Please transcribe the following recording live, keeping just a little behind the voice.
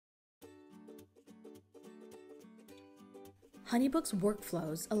HoneyBook's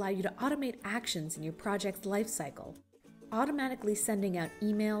workflows allow you to automate actions in your project's lifecycle, automatically sending out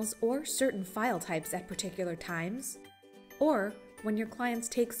emails or certain file types at particular times, or when your clients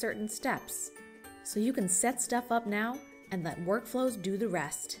take certain steps, so you can set stuff up now and let workflows do the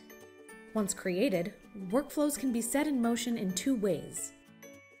rest. Once created, workflows can be set in motion in two ways: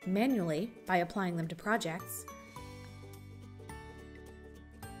 manually, by applying them to projects,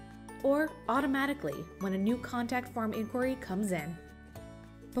 or automatically when a new contact form inquiry comes in.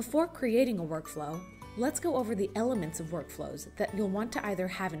 Before creating a workflow, let's go over the elements of workflows that you'll want to either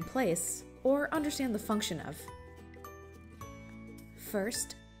have in place or understand the function of.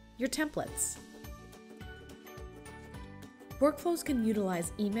 First, your templates. Workflows can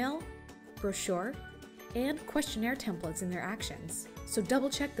utilize email, brochure, and questionnaire templates in their actions, so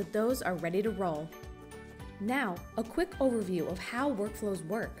double-check that those are ready to roll. Now, a quick overview of how workflows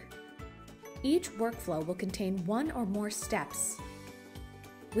work. Each workflow will contain one or more steps,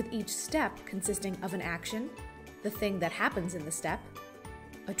 with each step consisting of an action, the thing that happens in the step,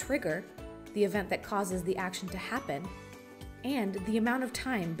 a trigger, the event that causes the action to happen, and the amount of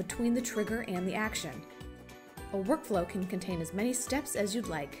time between the trigger and the action. A workflow can contain as many steps as you'd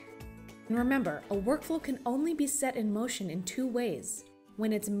like. And remember, a workflow can only be set in motion in two ways: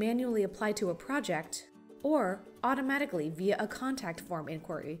 when it's manually applied to a project, or automatically via a contact form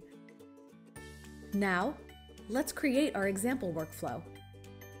inquiry. Now, let's create our example workflow.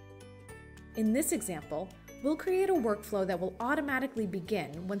 In this example, we'll create a workflow that will automatically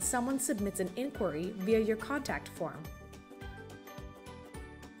begin when someone submits an inquiry via your contact form.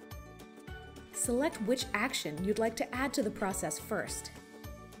 Select which action you'd like to add to the process first.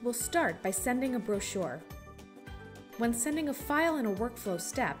 We'll start by sending a brochure. When sending a file in a workflow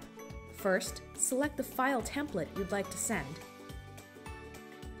step, first, select the file template you'd like to send.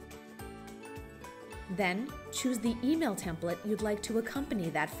 Then, choose the email template you'd like to accompany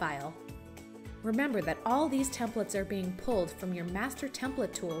that file. Remember that all these templates are being pulled from your master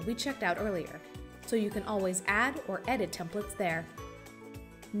template tool we checked out earlier, so you can always add or edit templates there.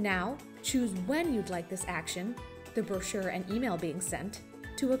 Now, choose when you'd like this action, the brochure and email being sent,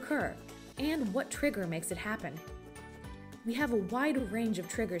 to occur, and what trigger makes it happen. We have a wide range of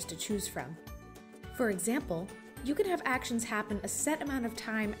triggers to choose from. For example, you can have actions happen a set amount of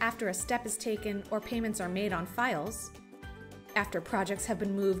time after a step is taken or payments are made on files, after projects have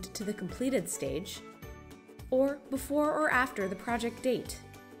been moved to the completed stage, or before or after the project date.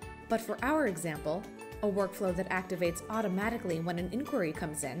 But for our example, a workflow that activates automatically when an inquiry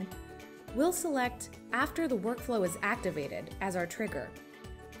comes in, we'll select after the workflow is activated as our trigger.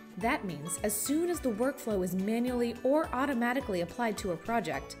 That means as soon as the workflow is manually or automatically applied to a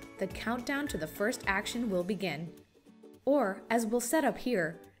project, the countdown to the first action will begin. Or, as we'll set up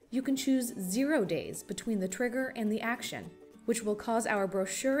here, you can choose 0 days between the trigger and the action, which will cause our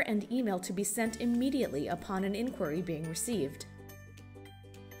brochure and email to be sent immediately upon an inquiry being received.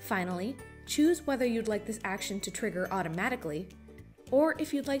 Finally, choose whether you'd like this action to trigger automatically, or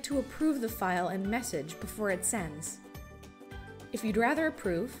if you'd like to approve the file and message before it sends. If you'd rather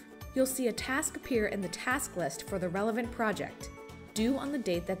approve, you'll see a task appear in the task list for the relevant project, due on the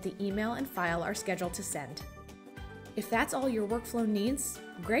date that the email and file are scheduled to send. If that's all your workflow needs,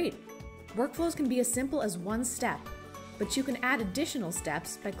 great! Workflows can be as simple as one step, but you can add additional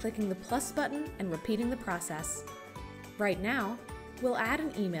steps by clicking the plus button and repeating the process. Right now, we'll add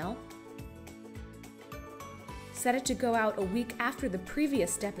an email, set it to go out a week after the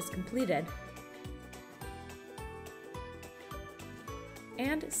previous step is completed,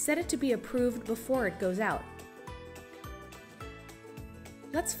 and set it to be approved before it goes out.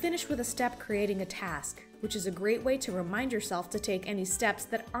 Let's finish with a step creating a task, which is a great way to remind yourself to take any steps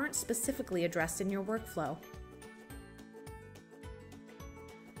that aren't specifically addressed in your workflow.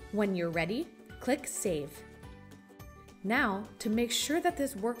 When you're ready, click Save. Now, to make sure that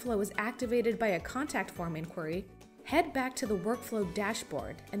this workflow is activated by a contact form inquiry, head back to the workflow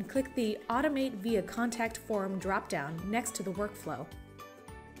dashboard and click the Automate via Contact Form dropdown next to the workflow.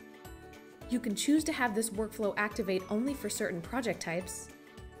 You can choose to have this workflow activate only for certain project types,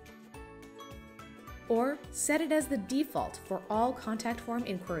 or set it as the default for all contact form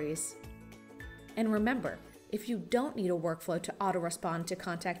inquiries. And remember, if you don't need a workflow to auto-respond to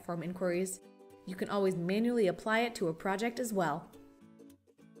contact form inquiries, you can always manually apply it to a project as well.